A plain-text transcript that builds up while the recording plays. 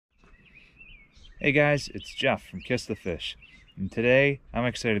Hey guys, it's Jeff from Kiss the Fish, and today I'm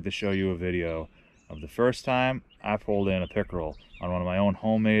excited to show you a video of the first time I pulled in a pickerel on one of my own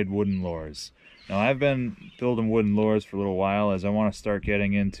homemade wooden lures. Now I've been building wooden lures for a little while as I want to start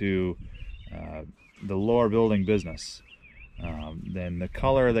getting into the lure building business. Then the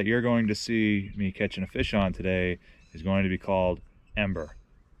color that you're going to see me catching a fish on today is going to be called Ember.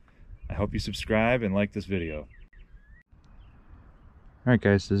 I hope you subscribe and like this video. Alright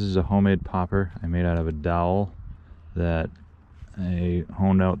guys, this is a homemade popper I made out of a dowel that I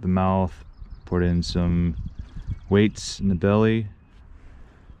honed out the mouth, put in some weights in the belly,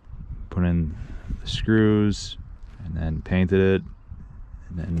 put in the screws, and then painted it,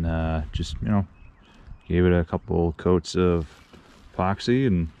 and then just, you know, gave it a couple coats of epoxy,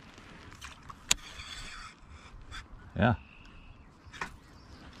 and yeah.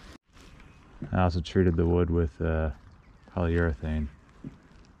 I also treated the wood with polyurethane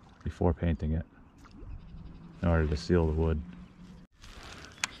before painting it in order to seal the wood.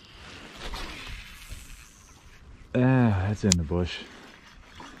 Ah, that's in the bush.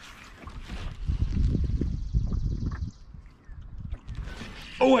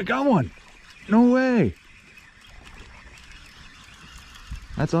 Oh, I got one! No way!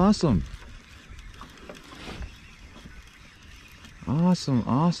 That's awesome! Awesome,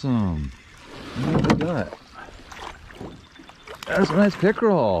 awesome! What do we got? That's a nice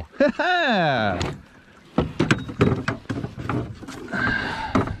pickerel! What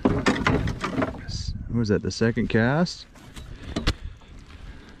was that, the second cast?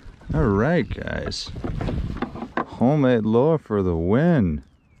 Alright guys, homemade lure for the win.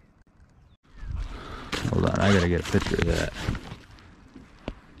 Hold on, I gotta get a picture of that.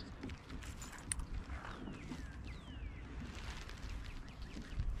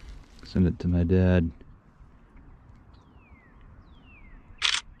 Send it to my dad.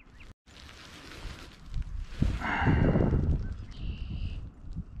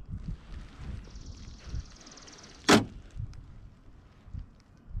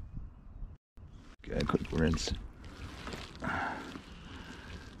 Okay, quick rinse.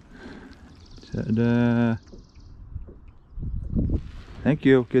 Ta-da! Thank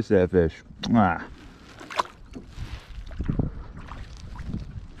you. Kiss that fish. Mwah.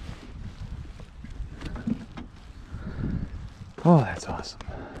 Oh, that's awesome.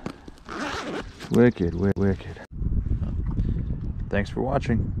 Wicked, wicked. Thanks for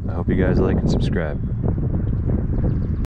watching. I hope you guys like and subscribe.